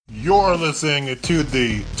You're listening to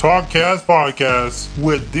the Talkcast Podcast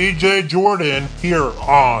with DJ Jordan here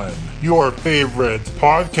on your favorite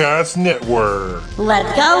podcast network.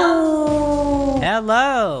 Let's go!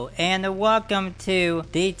 Hello, and welcome to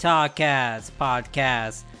the Talkcast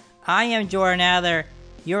Podcast. I am Jordan Adler,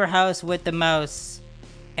 your host with the most,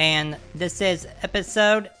 and this is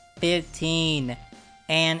episode 15.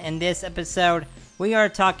 And in this episode, we are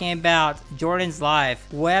talking about Jordan's Life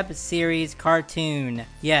web series cartoon.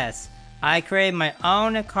 Yes, I created my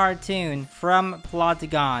own cartoon from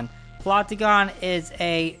Plotagon. Plotagon is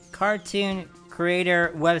a cartoon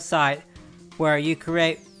creator website where you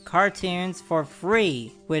create cartoons for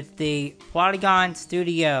free with the Plotagon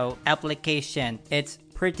Studio application. It's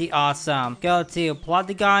pretty awesome. Go to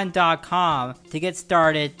plotagon.com to get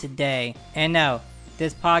started today. And no,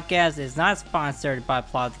 this podcast is not sponsored by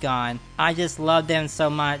Plotagon. I just love them so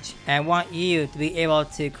much and want you to be able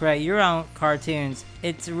to create your own cartoons.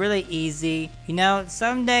 It's really easy. You know,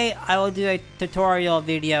 someday I will do a tutorial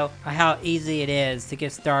video on how easy it is to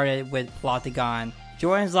get started with Plotagon.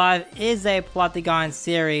 Jordan's Life is a Plotagon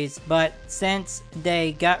series, but since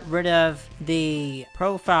they got rid of the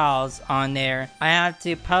profiles on there, I have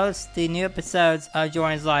to post the new episodes of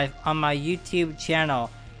Jordan's Life on my YouTube channel.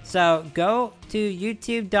 So go to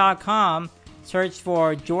youtube.com, search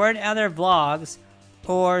for Jordan Adler Vlogs,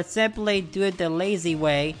 or simply do it the lazy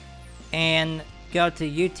way and go to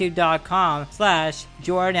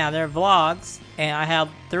youtube.com/Jordan Adler Vlogs, and I have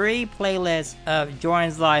 3 playlists of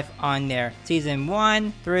Jordan's Life on there, season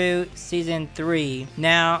 1 through season 3.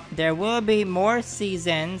 Now, there will be more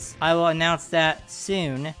seasons. I will announce that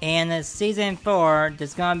soon. And season 4,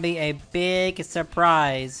 there's gonna be a big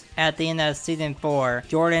surprise at the end of season 4.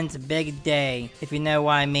 Jordan's big day, if you know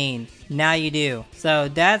what I mean. Now you do. So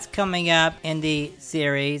that's coming up in the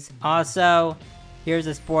series. Also, here's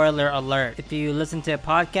a spoiler alert. If you listen to a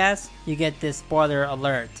podcast, you get this spoiler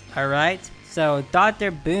alert, alright? So,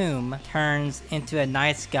 Dr. Boom turns into a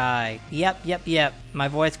nice guy. Yep. My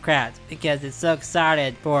voice cracked because it's so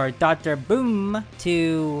excited for Dr. Boom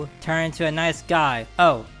to turn into a nice guy.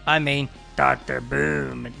 Oh, I mean, Dr.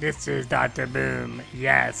 Boom. This is Dr. Boom.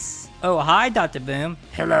 Yes. Oh, hi, Dr. Boom.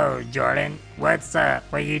 Hello, Jordan. What's up?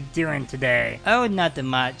 What are you doing today? Oh, nothing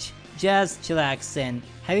much. Just chillaxing.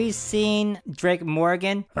 Have you seen Drake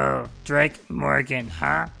Morgan? Oh, Drake Morgan,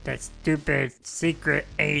 huh? That stupid secret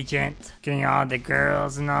agent getting all the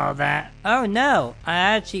girls and all that? Oh no, I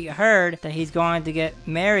actually heard that he's going to get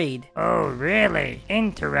married. Oh really?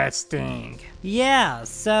 Interesting. Yeah,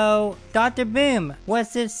 so Dr. Boom,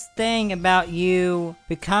 what's this thing about you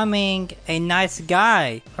becoming a nice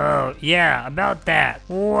guy? Oh yeah, about that.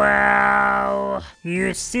 Well,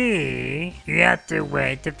 you see, you have to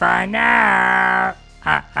wait to find out.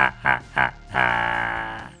 Ha ha ha ha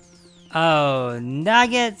ha. Oh,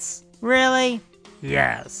 nuggets? Really?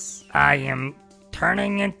 Yes, I am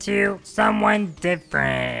turning into someone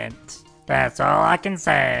different. That's all I can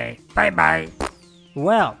say. Bye-bye.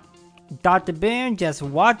 Well, Dr. Boone just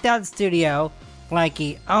walked out the studio like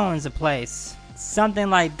he owns the place. Something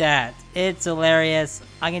like that. It's hilarious.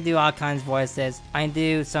 I can do all kinds of voices. I can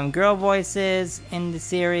do some girl voices in the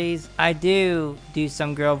series. I do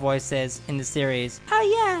some girl voices in the series. Oh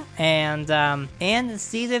yeah. And in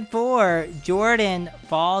season 4, Jordan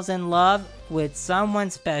falls in love with someone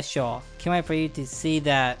special. Can't wait for you to see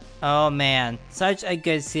that. Oh man, such a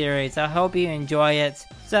good series. I hope you enjoy it.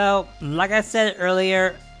 So, like I said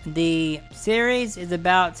earlier, the series is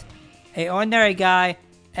about an ordinary guy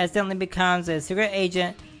accidentally becomes a secret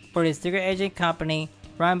agent for the secret agent company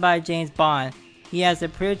run by James Bond. He has to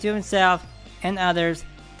prove to himself and others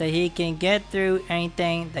that he can get through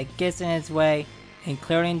anything that gets in his way,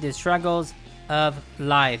 including the struggles of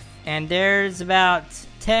life. And there's about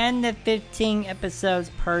 10 to 15 episodes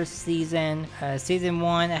per season. Season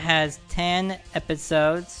 1 has 10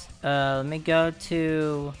 episodes. Let me go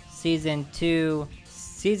to season 2.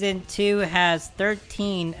 Season 2 has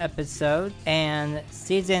 13 episodes, and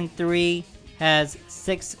Season 3 has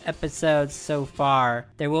 6 episodes so far.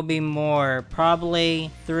 There will be more,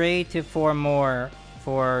 probably 3 to 4 more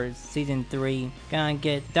for Season 3. Gonna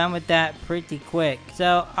get done with that pretty quick.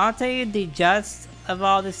 So I'll tell you the gist of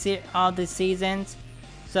all the seasons.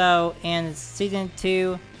 So in Season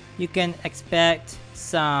 2, you can expect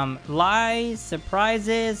some lies,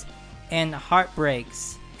 surprises, and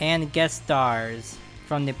heartbreaks, and guest stars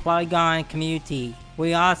from the Plotagon community.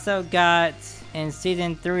 We also got in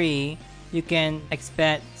season 3, you can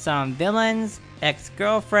expect some villains,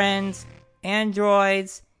 ex-girlfriends,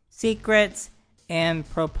 androids, secrets, and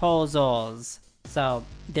proposals. So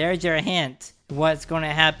there's your hint what's going to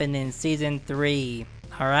happen in season 3.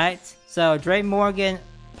 Alright, so Drake Morgan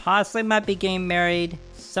possibly might be getting married.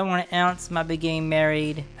 Someone else might be getting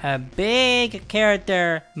married. A big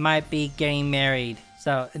character might be getting married.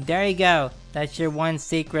 So there you go. That's your one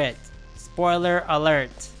secret. Spoiler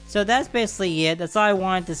alert. So that's basically it. That's all I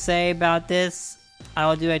wanted to say about this. I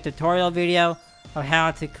will do a tutorial video of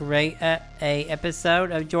how to create a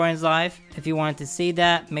episode of Jordan's Life. If you want to see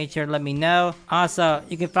that, make sure to let me know. Also,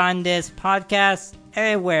 you can find this podcast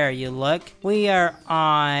everywhere you look. We are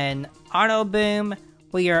on Autoboom.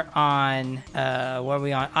 We are on, where are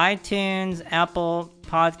we on? iTunes, Apple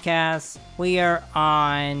Podcasts. We are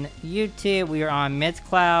on YouTube. We are on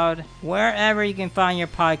Mixcloud. Wherever you can find your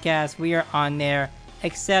podcast, we are on there,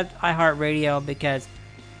 except iHeartRadio because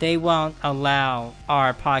they won't allow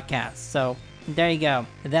our podcast. So there you go.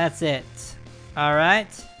 That's it. All right.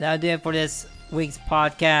 That'll do it for this week's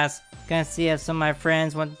podcast. Gonna see if some of my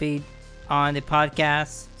friends want to be on the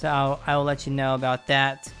podcast, so I will let you know about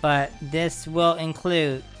that. But this will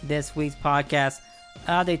include this week's podcast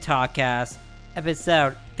of the Talkcast,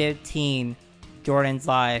 episode 15, Jordan's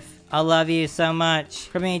Life. I love you so much.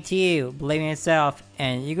 From me to you, believe in yourself,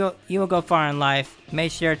 and you will go far in life.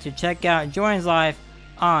 Make sure to check out Jordan's Life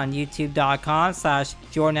on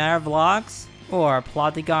youtube.com/JordanAdlerVlogs or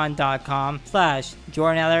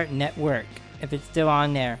Plotagon.com/JordanAdlerNetwork. If it's still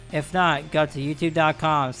on there. If not, go to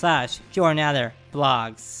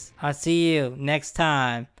youtube.com/JordanAdlerVlogs. I'll see you next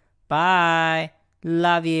time. Bye.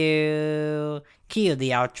 Love you. Cue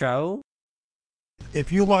the outro.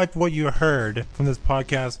 If you liked what you heard from this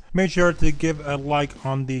podcast, make sure to give a like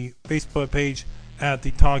on the Facebook page at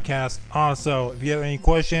the Talkcast. Also, if you have any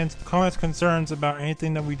questions, comments, concerns about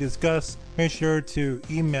anything that we discussed, make sure to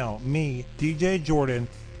email me, DJ Jordan,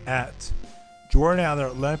 at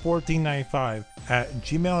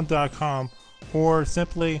jordanadler111495@gmail.com, or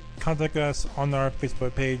simply contact us on our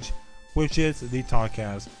Facebook page, which is the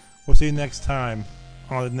Talkcast. We'll see you next time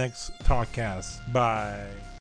on the next Talkcast. Bye.